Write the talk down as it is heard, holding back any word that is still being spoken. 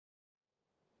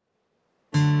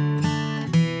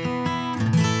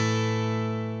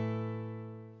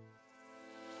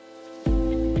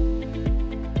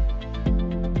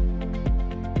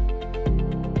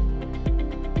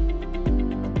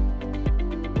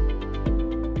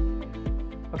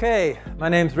Okay, my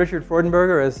name's Richard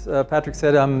Freudenberger. As Patrick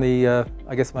said, I'm the,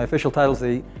 I guess my official title is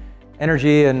the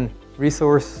Energy and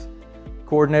Resource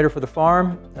Coordinator for the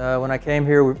farm. When I came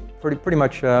here, pretty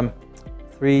much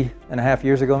 3.5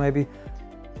 years ago maybe,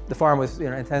 the farm was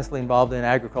intensely involved in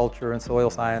agriculture and soil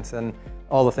science and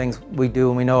all the things we do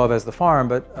and we know of as the farm,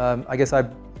 but I guess I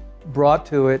brought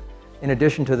to it, in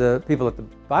addition to the people at the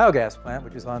biogas plant,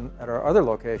 which is at our other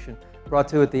location, brought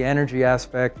to it the energy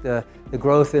aspect, the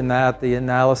growth in that, the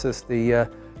analysis, I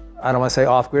don't want to say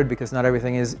off-grid because not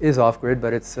everything is off-grid,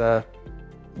 but it's,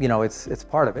 it's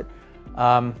part of it.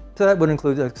 So that would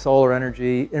include like solar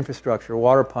energy, infrastructure,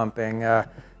 water pumping,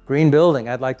 green building.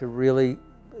 I'd like to really,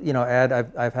 add,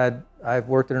 I've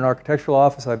worked in an architectural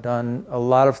office. I've done a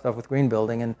lot of stuff with green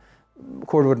building and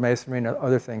cordwood masonry and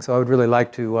other things. So I would really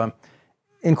like to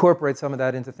incorporate some of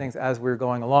that into things as we're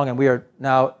going along. And we are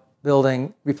now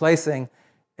replacing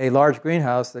a large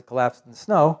greenhouse that collapsed in the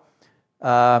snow.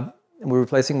 And we're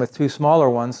replacing with two smaller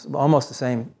ones, almost the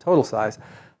same total size.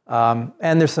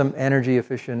 And there's some energy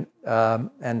efficient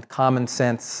and common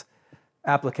sense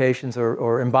applications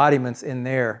or embodiments in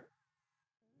there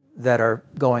that are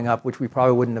going up, which we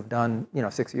probably wouldn't have done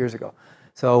 6 years ago.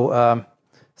 So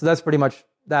that's pretty much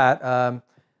that.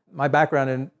 My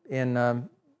background in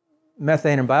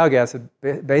methane and biogas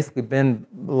had basically been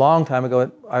a long time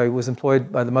ago. I was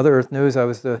employed by the Mother Earth News. I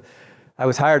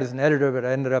was hired as an editor, but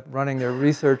I ended up running their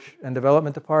research and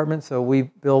development department. So we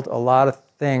built a lot of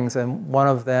things, and one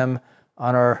of them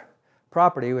on our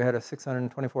property, we had a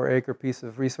 624-acre piece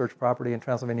of research property in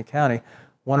Transylvania County.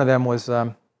 One of them was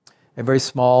a very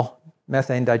small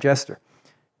methane digester.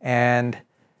 And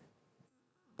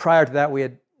prior to that,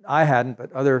 I hadn't,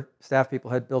 but other staff people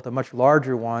had built a much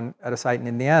larger one at a site in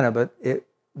Indiana, but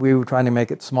we were trying to make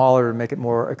it smaller and make it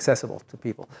more accessible to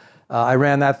people. I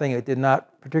ran that thing. It did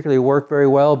not particularly work very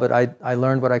well, but I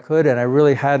learned what I could, and I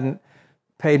really hadn't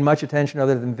paid much attention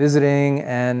other than visiting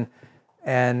and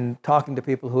talking to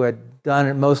people who had done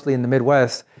it mostly in the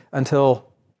Midwest until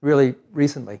really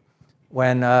recently,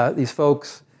 when these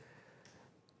folks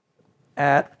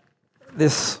at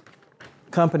this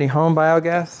company, Home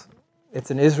Biogas, it's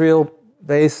an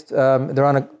Israel-based, they're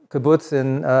on a kibbutz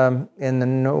in the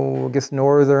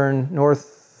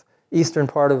northeastern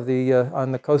part of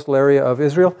on the coastal area of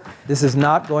Israel. This is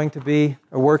not going to be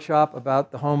a workshop about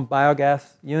the home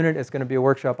biogas unit. It's going to be a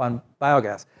workshop on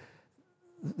biogas.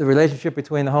 The relationship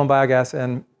between the home biogas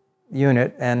and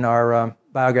unit and our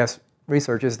biogas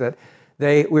research is that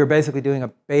we were basically doing a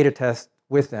beta test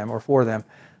with them or for them.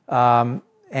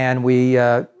 And we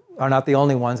are not the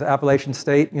only ones. Appalachian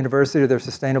State University, their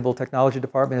Sustainable Technology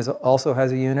Department also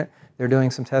has a unit. They're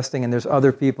doing some testing, and there's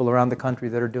other people around the country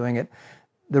that are doing it.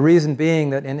 The reason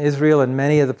being that in Israel and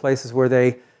many of the places where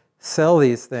they sell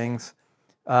these things,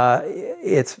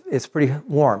 it's pretty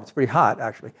warm. It's pretty hot,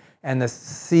 actually. And the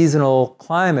seasonal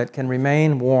climate can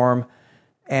remain warm.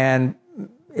 And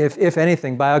if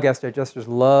anything, biogas digesters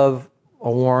love a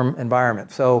warm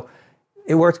environment. So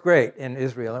it works great in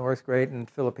Israel, it works great in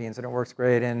the Philippines, and it works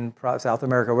great in South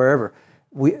America, wherever.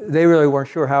 They really weren't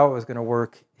sure how it was going to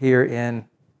work here in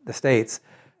the States.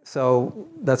 So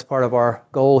that's part of our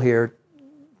goal here.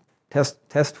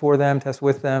 Test for them, test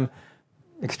with them,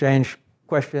 exchange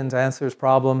questions, answers,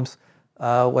 problems,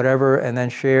 whatever, and then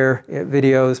share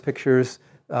videos, pictures,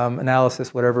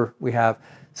 analysis, whatever we have.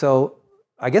 So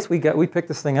I guess we picked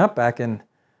this thing up back in,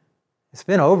 it's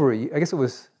been over, I guess it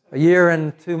was a year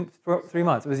and 3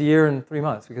 months. It was a year and 3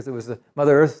 months because it was the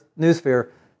Mother Earth News Fair,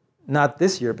 not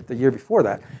this year, but the year before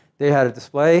that. They had a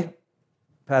display.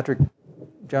 Patrick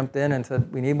jumped in and said,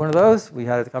 we need one of those. We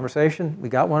had a conversation. We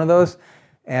got one of those.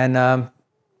 And I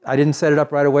didn't set it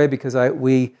up right away because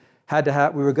we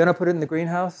were going to put it in the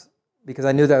greenhouse because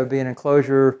I knew that would be an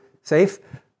enclosure safe,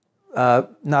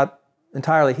 not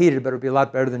entirely heated, but it would be a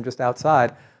lot better than just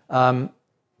outside.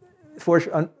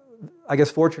 I guess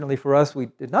fortunately for us, we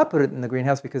did not put it in the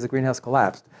greenhouse because the greenhouse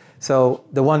collapsed. So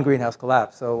the one greenhouse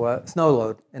collapsed. So snow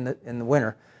load in the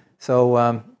winter.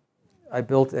 So I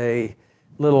built a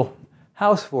little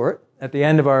house for it at the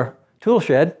end of our tool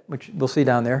shed, which we'll see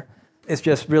down there. It's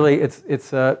just really it's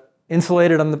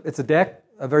insulated on it's a deck,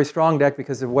 a very strong deck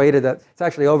because they're weighted at, it's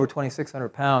actually over 2,600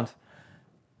 pounds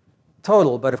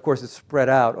total, but of course it's spread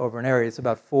out over an area. It's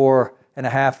about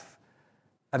 4.5.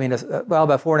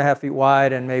 About 4.5 feet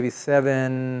wide and maybe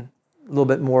 7, a little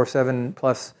bit more,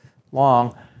 7+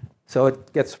 long. So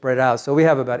it gets spread out. So we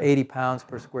have about 80 pounds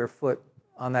per square foot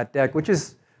on that deck, which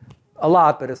is a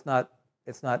lot, but it's not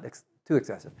too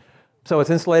excessive. So it's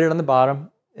insulated on the bottom.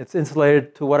 It's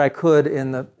insulated to what I could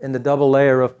in the double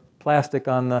layer of plastic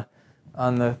on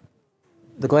the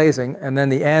the glazing, and then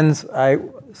the ends I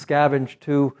scavenged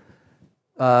two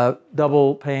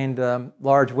double-paned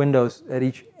large windows at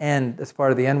each end as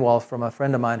part of the end walls from a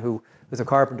friend of mine who was a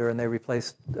carpenter, and they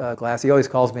replaced glass. He always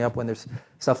calls me up when there's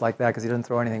stuff like that because he doesn't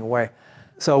throw anything away.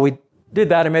 So we did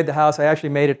that. I made the house. I actually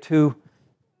made it too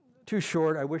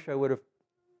short. I wish I would have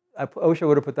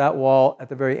put that wall at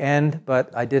the very end, but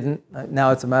I didn't.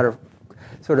 Now it's a matter of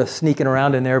sort of sneaking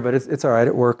around in there, but it's all right.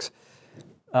 It works.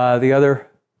 The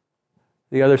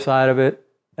other side of it,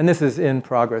 and this is in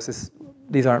progress.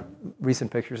 These aren't recent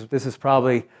pictures. This is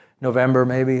probably November,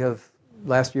 maybe, of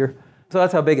last year. So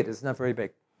that's how big it is. It's not very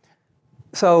big.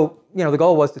 So, the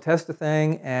goal was to test the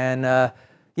thing. And,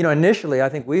 initially, I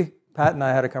think Pat and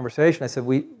I had a conversation. I said,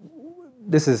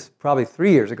 this is probably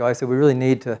 3 years ago. I said, we really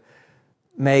need to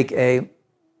make a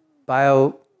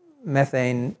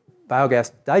biomethane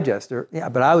biogas digester. Yeah,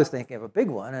 but I was thinking of a big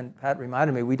one. And Pat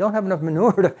reminded me, we don't have enough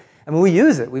manure to, we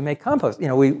use it. We make compost.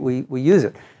 We use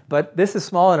it. But this is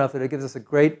small enough that it gives us a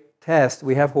great test.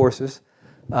 We have horses,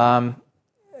 and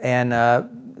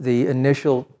the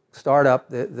initial startup,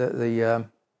 the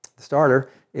starter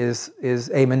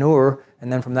is a manure,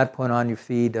 and then from that point on you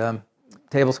feed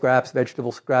table scraps,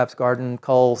 vegetable scraps, garden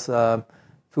culls,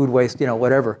 food waste,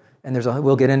 whatever. And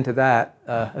we'll get into that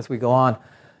as we go on.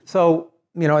 So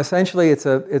essentially it's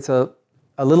a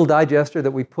little digester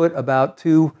that we put about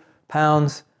 2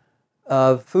 pounds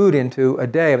of food into a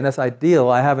day, and that's ideal.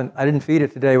 I didn't feed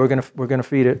it today. We're gonna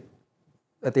feed it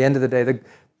at the end of the day.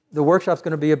 The workshop's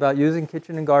going to be about using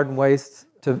kitchen and garden wastes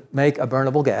to make a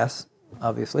burnable gas,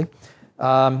 obviously,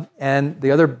 and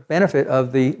the other benefit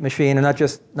of the machine, and not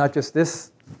just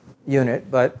this unit,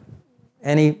 but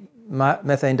any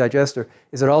methane digester,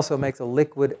 is it also makes a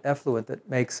liquid effluent that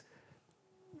makes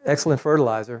excellent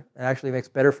fertilizer, and actually makes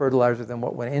better fertilizer than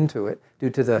what went into it due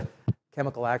to the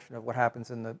chemical action of what happens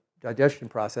in the digestion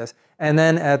process. And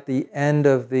then at the end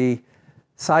of the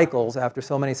cycles, after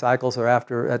so many cycles, or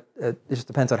it just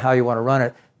depends on how you want to run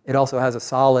it, it also has a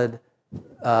solid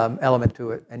element to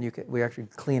it, and we actually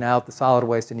clean out the solid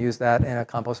waste and use that in a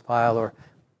compost pile or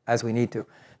as we need to.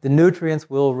 The nutrients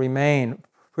will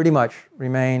pretty much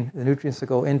remain. The nutrients that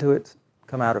go into it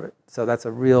come out of it. So that's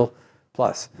a real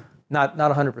plus. Not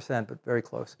 100%, but very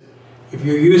close. If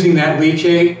you're using that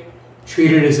leachate,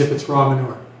 treat it as if it's raw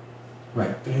manure.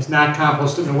 Right. It is not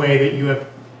composted in a way that you have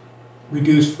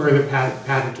reduced further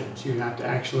pathogens. You have to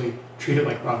actually treat it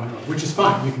like raw manure, which is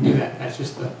fine. You can do that. That's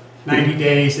just the 90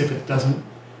 days if it doesn't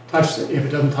touch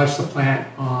the plant,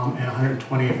 and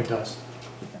 120 if it does.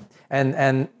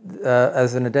 And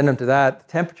as an addendum to that,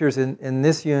 temperatures in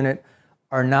this unit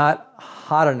are not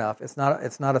hot enough. It's not a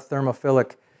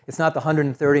thermophilic. It's not the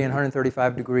 130 and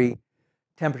 135 degree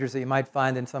temperatures that you might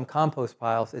find in some compost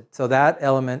piles. So that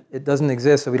element, it doesn't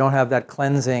exist, so we don't have that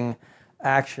cleansing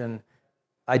action.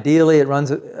 Ideally, it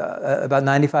runs about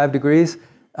 95 degrees.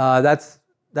 That's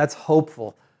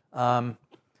hopeful. The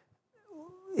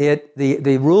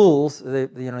rules, the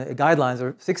guidelines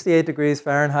are 68 degrees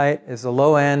Fahrenheit is the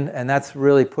low end, and that's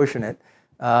really pushing it.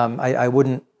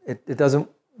 It doesn't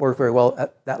work very well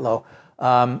at that low.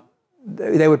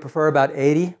 They would prefer about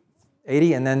 80,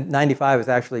 and then 95 is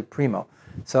actually primo.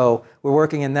 So we're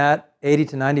working in that 80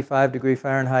 to 95 degree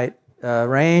Fahrenheit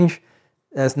range.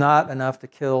 That's not enough to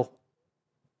kill,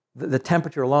 the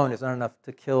temperature alone is not enough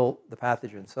to kill the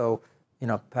pathogen. So,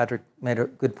 Patrick made a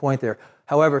good point there.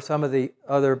 However, some of the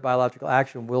other biological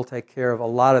action will take care of a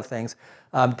lot of things.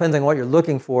 Depending on what you're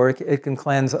looking for, it can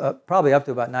cleanse probably up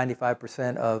to about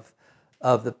 95%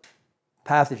 of the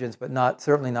pathogens, but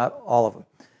certainly not all of them.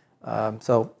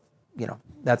 So,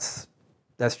 that's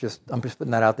just, I'm just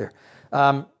putting that out there.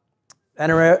 We're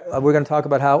going to talk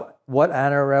about what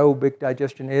anaerobic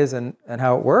digestion is and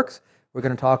how it works. We're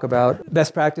going to talk about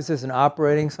best practices in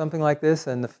operating something like this,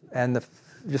 and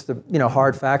just the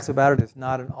hard facts about it. It's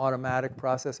not an automatic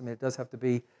process. I mean, it does have to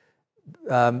be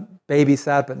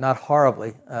babysat, but not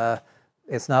horribly.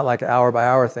 It's not like an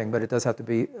hour-by-hour thing, but it does have to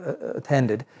be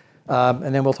attended.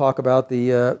 And then we'll talk about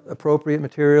the appropriate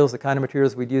materials, the kind of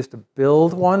materials we'd use to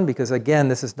build one, because again,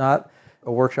 this is not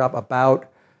a workshop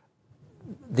about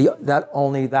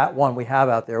only that one we have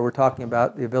out there. We're talking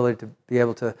about the ability to be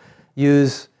able to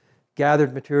use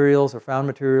gathered materials or found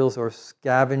materials or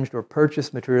scavenged or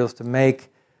purchased materials to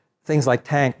make things like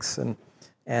tanks and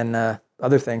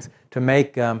other things to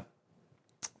make a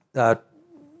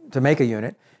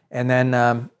unit. And then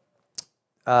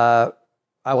I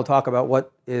will talk about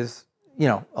what is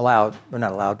allowed, or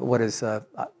not allowed, but what is a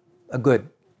good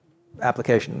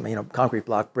application. Concrete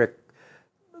block, brick,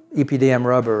 EPDM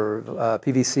rubber,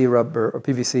 PVC rubber, or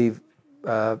PVC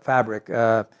fabric,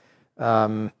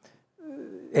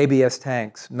 ABS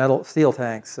tanks, steel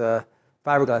tanks,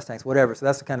 fiberglass tanks, whatever. So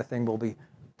that's the kind of thing we'll be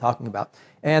talking about.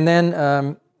 And then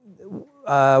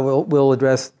we'll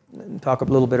talk a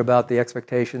little bit about the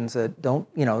expectations that don't,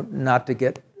 not to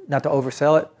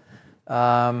oversell it,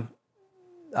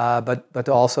 but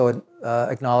to also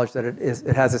acknowledge that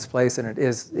it has its place, and it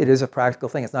is a practical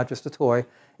thing. It's not just a toy.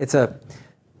 It's a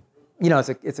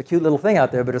cute little thing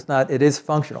out there, but it's not. It is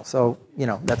functional. So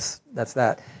that's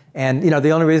that. And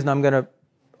the only reason I'm going to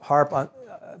harp on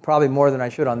probably more than I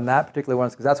should on that particular one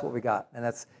is because that's what we got, and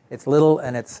it's little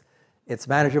and it's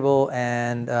manageable,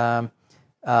 and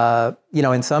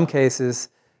in some cases,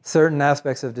 certain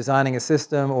aspects of designing a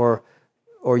system or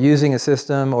using a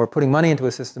system or putting money into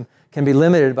a system can be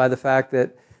limited by the fact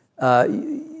that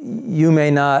you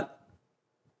may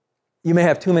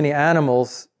have too many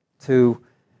animals to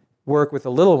work with a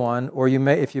little one, or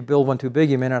if you build one too big,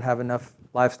 you may not have enough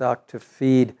livestock to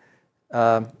feed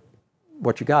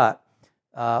what you got,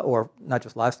 or not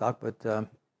just livestock, but the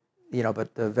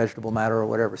vegetable matter or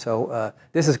whatever. So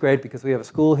this is great because we have a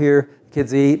school here.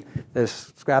 Kids eat.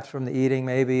 There's scraps from the eating.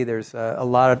 Maybe there's a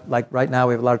lot of, like right now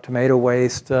we have a lot of tomato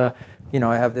waste. I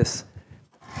have this.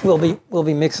 We'll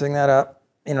be mixing that up.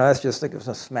 That's just like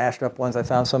some smashed up ones. I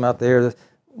found some out there.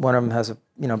 One of them has a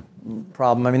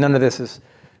problem. I mean, none of this is.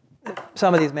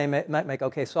 Some of these might make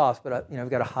okay sauce, but we've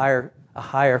got a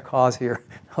higher cause here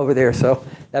over there, so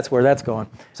that's where that's going.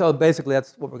 So basically,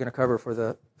 that's what we're going to cover for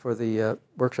the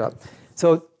workshop.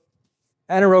 So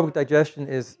anaerobic digestion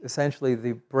is essentially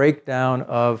the breakdown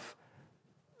of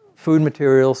food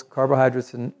materials,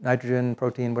 carbohydrates and nitrogen,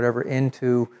 protein, whatever,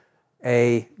 into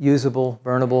a usable,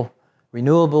 burnable,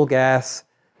 renewable gas,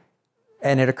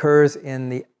 and it occurs in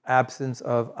the absence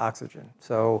of oxygen.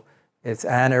 So it's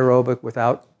anaerobic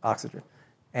without oxygen.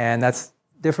 And that's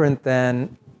different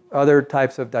than other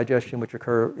types of digestion which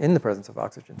occur in the presence of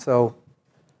oxygen. So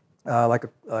like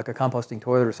a composting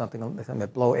toilet or something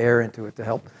that blow air into it to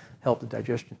help the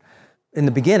digestion. In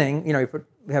the beginning,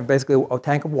 we have basically a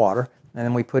tank of water, and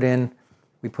then we put in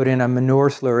a manure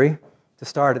slurry to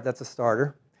start it. That's a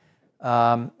starter.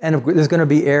 And there's going to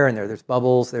be air in there. There's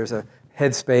bubbles. There's a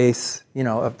headspace,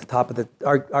 up the top of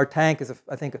our tank is,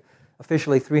 I think,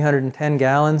 officially 310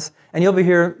 gallons. And I'll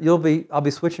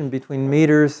be switching between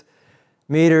meters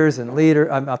and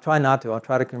liter. I'll try not to. I'll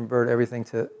try to convert everything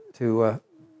to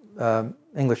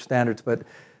English standards, but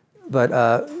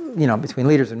between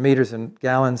liters and meters and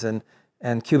gallons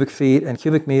and cubic feet and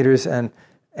cubic meters and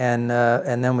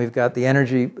then we've got the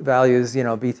energy values,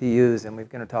 BTUs, and we're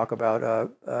going to talk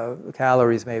about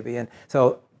calories maybe. And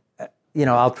so,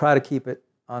 I'll try to keep it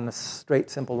on a straight,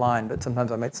 simple line, but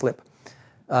sometimes I might slip.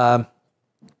 But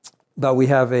we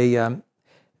have a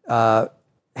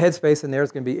headspace in there.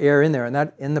 There's going to be air in there, and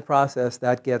that in the process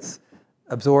that gets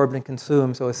absorbed and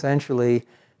consumed. So essentially,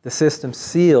 the system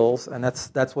seals, and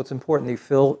that's what's important. You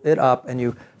fill it up, and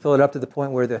you fill it up to the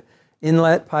point where the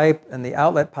inlet pipe and the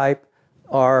outlet pipe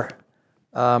are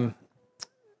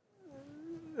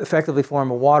effectively form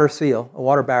a water seal, a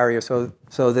water barrier, so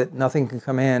that nothing can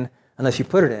come in unless you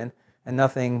put it in, and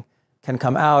nothing can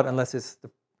come out unless it's the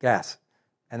gas.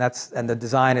 And the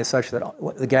design is such that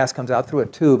the gas comes out through a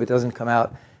tube. It doesn't come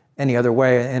out any other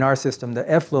way. In our system, the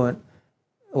effluent,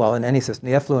 well, in any system,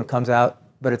 the effluent comes out,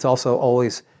 but it's also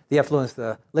always, the effluent's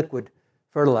the liquid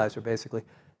fertilizer, basically.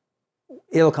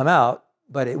 It'll come out,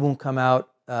 but it won't come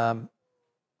out.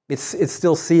 It's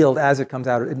still sealed as it comes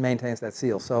out. It maintains that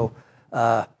seal. So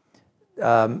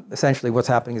essentially what's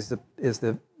happening is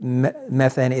the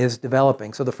methane is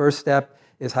developing. So the first step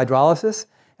is hydrolysis,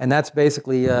 and that's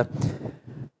basically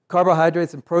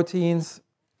carbohydrates and proteins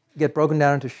get broken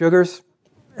down into sugars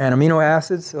and amino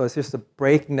acids. So it's just a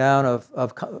breaking down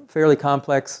of fairly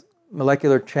complex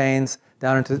molecular chains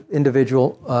down into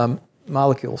individual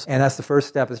molecules. And that's the first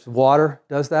step. Is water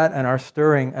does that, and our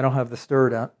stirring, I don't have the stir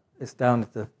down, it's down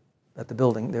at the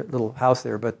building, the little house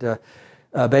there, but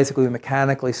basically we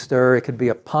mechanically stir. It could be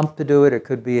a pump to do it. It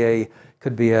could be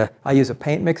I use a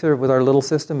paint mixer with our little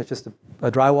system. It's just a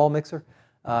drywall mixer.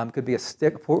 It could be a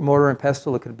stick, mortar and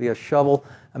pestle. It could be a shovel.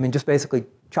 I mean, just basically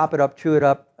chop it up, chew it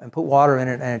up, and put water in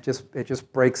it, and it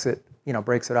just breaks it,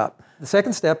 breaks it up. The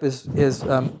second step is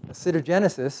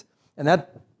acidogenesis, and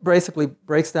that basically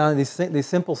breaks down these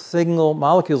simple single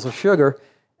molecules of sugar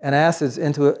and acids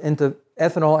into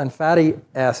ethanol and fatty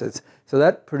acids. So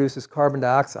that produces carbon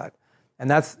dioxide, and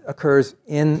that occurs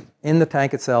in the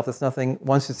tank itself. That's nothing.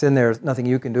 Once it's in there, there's nothing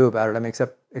you can do about it. I mean,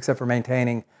 except for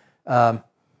maintaining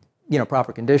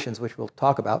proper conditions, which we'll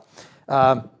talk about.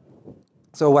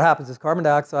 So what happens is carbon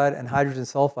dioxide and hydrogen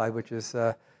sulfide, which is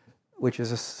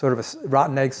a sort of a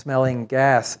rotten egg smelling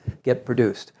gas, get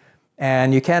produced.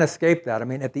 And you can't escape that. I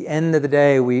mean, at the end of the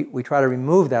day, we try to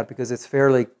remove that because it's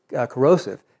fairly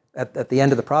corrosive at the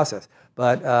end of the process.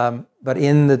 But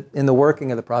in the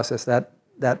working of the process, that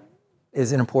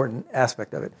is an important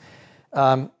aspect of it.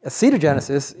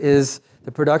 Acetogenesis is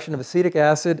the production of acetic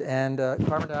acid and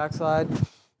carbon dioxide,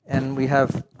 and we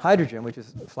have hydrogen, which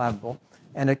is flammable,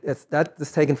 and that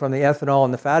is taken from the ethanol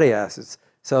and the fatty acids.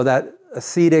 So that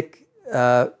acetic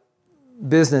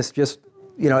business just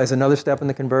is another step in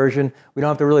the conversion. We don't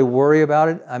have to really worry about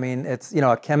it. I mean, it's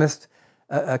a chemist,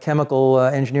 a chemical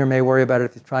engineer may worry about it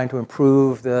if he's trying to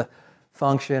improve the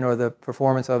function or the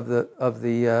performance of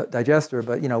the digester,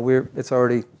 but it's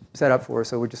already set up for us,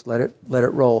 so we just let it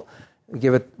roll. We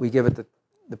give it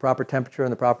the proper temperature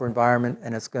and the proper environment,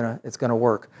 and it's gonna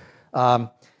work.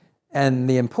 And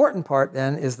the important part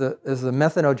then is the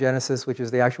methanogenesis, which is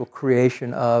the actual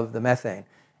creation of the methane,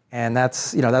 and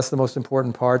that's the most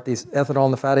important part. These ethanol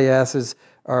and the fatty acids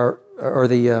or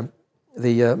the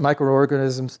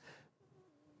microorganisms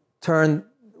turn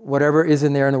whatever is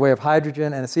in there in the way of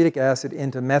hydrogen and acetic acid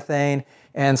into methane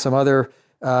and some other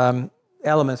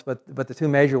elements, but the two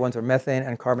major ones are methane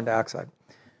and carbon dioxide.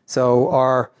 So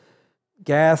our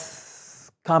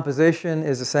gas composition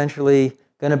is essentially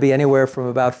going to be anywhere from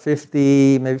about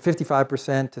 50, maybe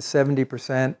 55% to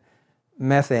 70%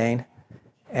 methane,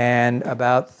 and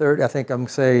about 30, I think I'm going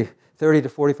to say 30 to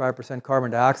 45%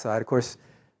 carbon dioxide. Of course,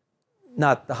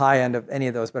 not the high end of any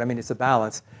of those, but I mean, it's a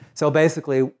balance. So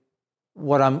basically,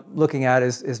 what I'm looking at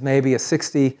is maybe a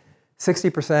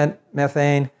 60%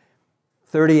 methane,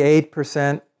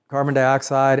 38% carbon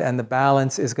dioxide, and the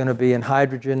balance is going to be in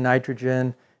hydrogen,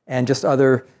 nitrogen, and just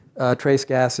other trace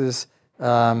gases,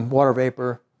 water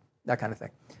vapor, that kind of thing.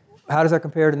 How does that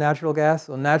compare to natural gas?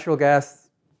 Well, natural gas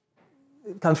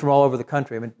comes from all over the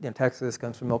country. I mean, Texas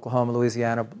comes from Oklahoma,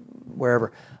 Louisiana,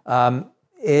 wherever.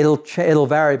 It'll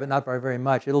vary, but not very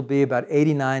much. It'll be about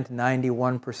 89 to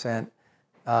 91%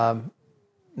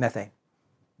 methane.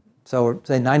 So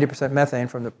say 90% methane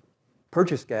from the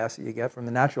purchased gas that you get from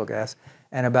the natural gas,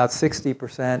 and about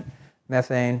 60%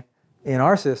 methane in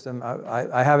our system.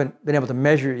 I haven't been able to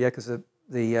measure it yet because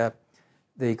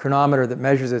the chronometer that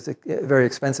measures it is very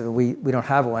expensive, and we don't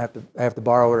have one. I have to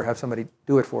borrow it or have somebody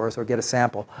do it for us or get a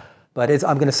sample. But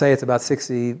I'm going to say it's about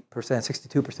 60%,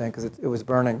 62% because it was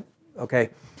burning. Okay.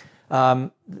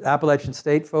 Appalachian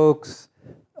State folks,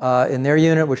 in their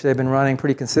unit, which they've been running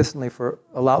pretty consistently for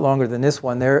a lot longer than this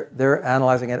one, they're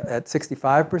analyzing it at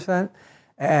 65%.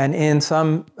 And in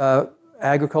some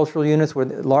agricultural units, where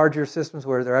larger systems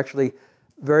where they're actually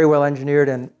very well engineered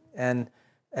and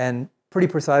pretty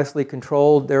precisely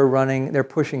controlled, they're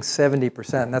pushing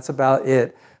 70%. And that's about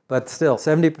it. But still,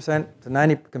 70% to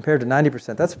 90 compared to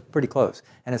 90%, that's pretty close.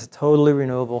 And it's a totally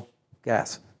renewable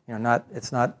gas.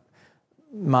 It's not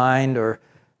mined or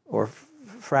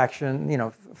fraction,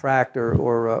 fracked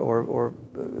or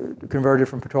converted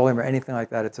from petroleum or anything like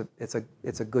that.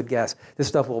 It's a good gas. This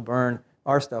stuff will burn.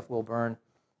 Our stuff will burn,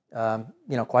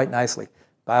 quite nicely.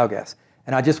 Biogas.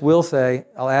 And I just will say,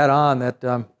 I'll add on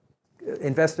that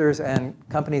investors and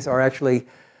companies are actually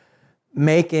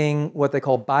making what they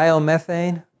call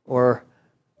biomethane, or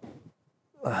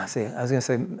I was going to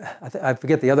say, I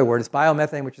forget the other word. It's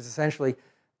biomethane, which is essentially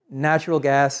natural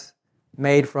gas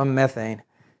made from methane,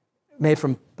 made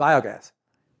from biogas.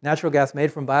 Natural gas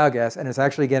made from biogas, and it's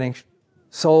actually getting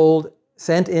sold,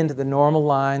 sent into the normal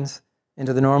lines,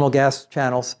 into the normal gas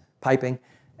channels, piping,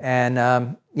 and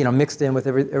mixed in with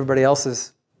everybody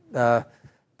else's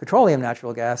petroleum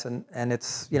natural gas, and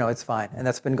it's fine. And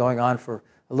that's been going on for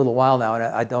a little while now, and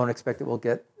I don't expect it will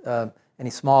get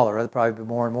any smaller. There'll probably be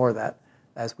more and more of that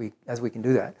as we can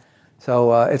do that.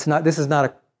 So this is not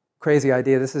a crazy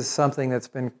idea. This is something that's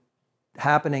been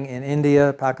happening in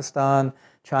India, Pakistan,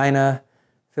 China,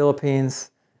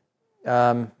 Philippines,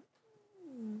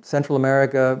 Central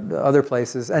America, other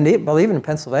places, and even in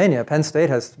Pennsylvania. Penn State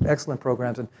has excellent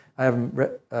programs, and I have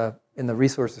them in the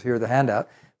resources here, the handout.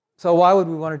 So why would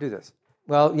we want to do this?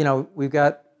 Well, we've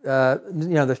got,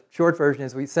 the short version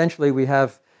is we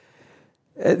have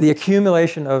the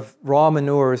accumulation of raw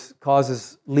manures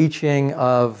causes leaching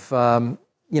of,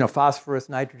 phosphorus,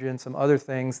 nitrogen, some other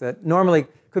things that normally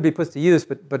could be put to use,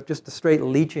 but just the straight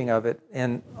leaching of it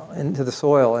into the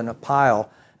soil in a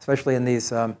pile, especially in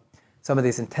these some of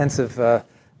these intensive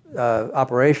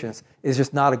operations, is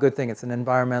just not a good thing. It's an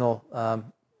environmental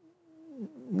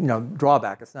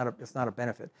drawback. It's not a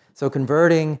benefit. So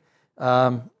converting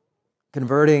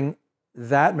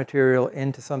that material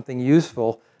into something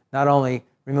useful not only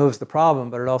removes the problem,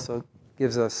 but it also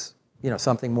gives us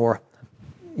something more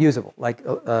usable, like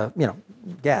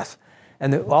gas.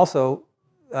 And also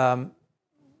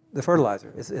the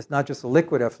fertilizer. It's not just the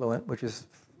liquid effluent, which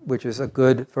is a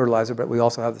good fertilizer, but we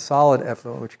also have the solid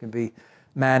effluent, which can be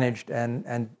managed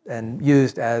and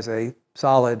used as a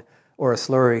solid or a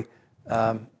slurry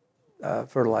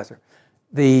fertilizer.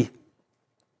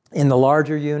 In the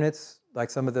larger units, like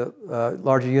some of the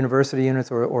larger university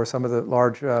units or some of the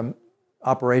large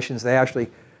operations, they actually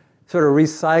sort of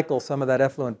recycle some of that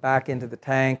effluent back into the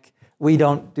tank. We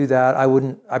don't do that.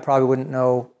 I probably wouldn't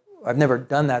know. I've never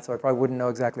done that, so I probably wouldn't know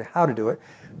exactly how to do it.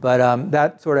 But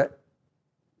that sort of,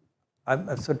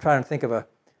 I'm sort of trying to think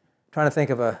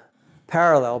of a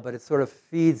parallel, but it sort of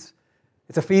feeds.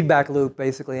 It's a feedback loop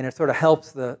basically, and it sort of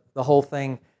helps the whole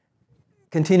thing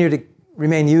continue to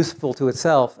remain useful to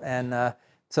itself. And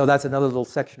so that's another little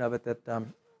section of it that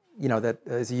that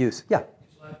is a use. Yeah.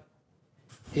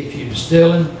 If you're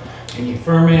distilling and you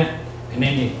ferment, and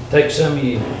then you take some of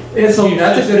your... That's a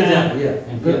good example, yeah.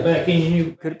 And put it back in your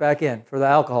new... Put it back in for the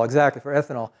alcohol, exactly, for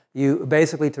ethanol. You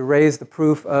basically, to raise the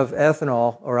proof of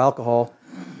ethanol or alcohol,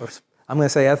 or I'm going to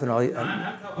say ethanol.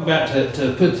 I'm talking about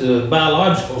to put the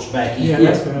biologicals back in. Yeah,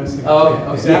 that's what I was thinking. Oh,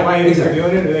 okay. Is that why they're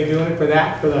doing it? Are they doing it for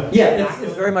that? For the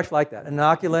It's very much like that.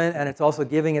 Inoculant, and it's also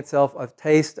giving itself a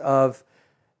taste of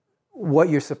what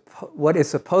it's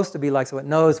supposed to be like, so it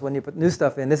knows when you put new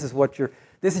stuff in, this is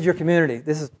your community.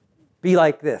 This is be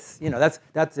like this.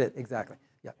 That's it exactly.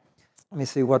 Yeah. Let me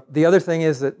see what the other thing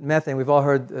is that methane. We've all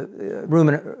heard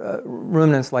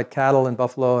ruminants like cattle and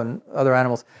buffalo and other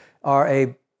animals are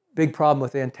a big problem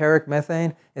with the enteric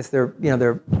methane. It's their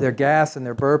gas and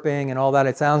their burping and all that.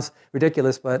 It sounds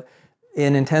ridiculous, but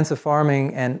in intensive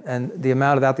farming and the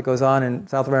amount of that goes on in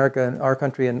South America and our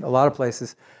country and a lot of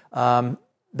places, that's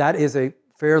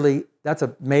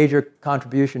a major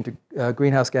contribution to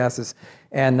greenhouse gases.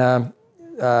 And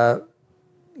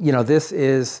this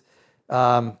is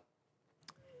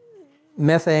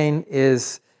methane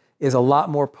is a lot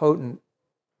more potent.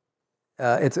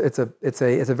 It's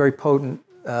a very potent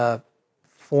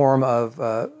form of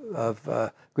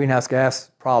greenhouse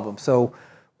gas problem. So,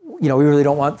 we really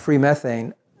don't want free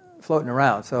methane floating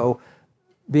around. So,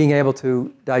 being able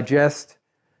to digest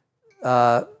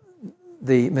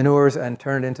the manures and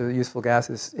turn it into useful gas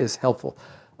is helpful.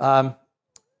 I'm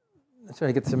trying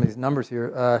to get some of these numbers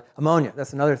here. Ammonia,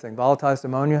 that's another thing. Volatilized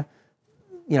ammonia,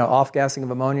 off-gassing of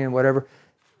ammonia and whatever.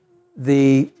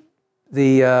 The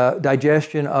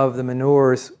digestion of the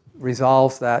manures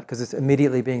resolves that because it's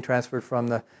immediately being transferred from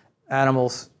the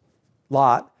animal's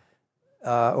lot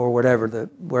or wherever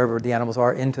the animals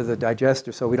are into the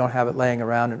digester, so we don't have it laying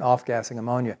around and off-gassing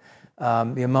ammonia.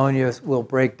 The ammonia will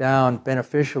break down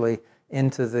beneficially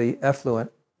into the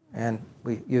effluent, and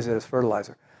we use it as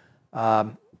fertilizer.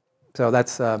 So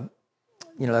that's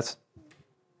that's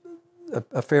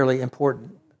a fairly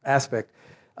important aspect.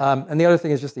 And the other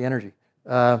thing is just the energy.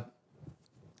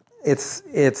 It's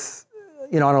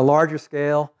on a larger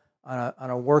scale, on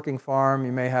a working farm,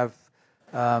 you may have.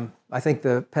 I think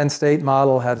the Penn State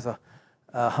model has a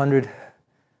 100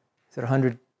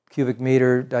 cubic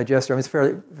meter digester. I mean, it's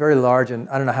very large, and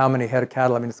I don't know how many head of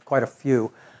cattle. I mean, it's quite a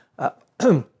few. I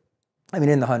mean,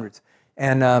 in the hundreds.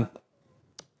 And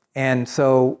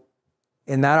so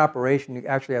in that operation, you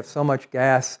actually have so much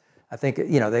gas. I think,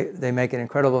 they make an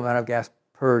incredible amount of gas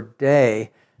per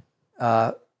day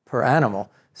per animal.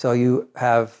 So you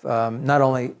have not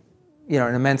only,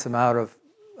 an immense amount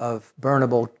of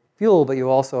burnable fuel, but you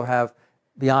also have,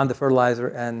 beyond the fertilizer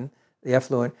and the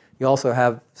effluent, you also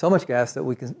have so much gas that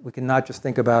we can not just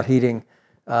think about heating,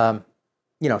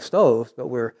 stoves, but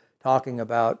we're talking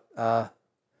about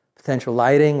potential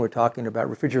lighting. We're talking about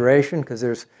refrigeration, because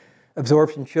there's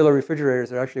absorption chiller refrigerators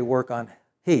that actually work on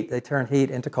heat. They turn heat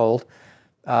into cold.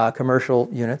 Commercial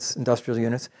units, industrial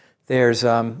units. There's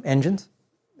engines.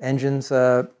 Engines.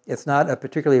 It's not a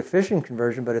particularly efficient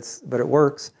conversion, but it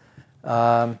works.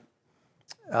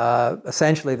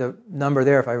 Essentially, the number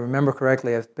there, if I remember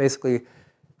correctly, is basically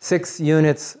 6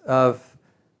 units of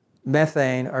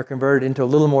methane are converted into a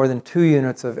little more than 2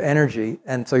 units of energy,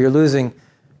 and so you're losing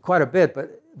quite a bit.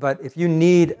 But if you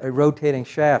need a rotating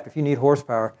shaft, if you need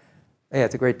horsepower, yeah,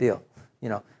 it's a great deal.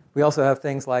 We also have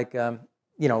things like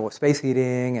space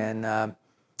heating and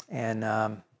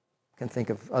can think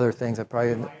of other things. I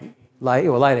probably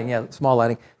lighting, yeah, small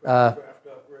lighting. Craft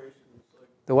operations, like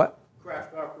the what?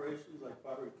 Craft operations, like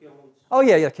pottery kilns. Oh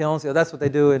yeah, kilns. Yeah, that's what they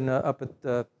do up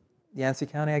at Yancey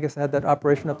County. I guess they had that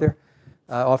operation up there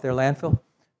off their landfill.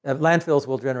 Landfills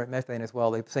will generate methane as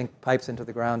well. They sink pipes into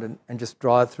the ground and just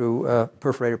draw it through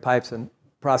perforated pipes and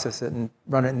process it and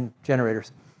run it in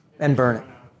generators and burn it.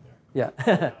 Yeah.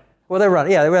 Well, they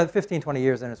run 15, 20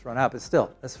 years and it's run out, but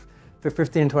still, that's for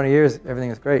 15, 20 years, everything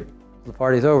is great. The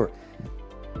party's over.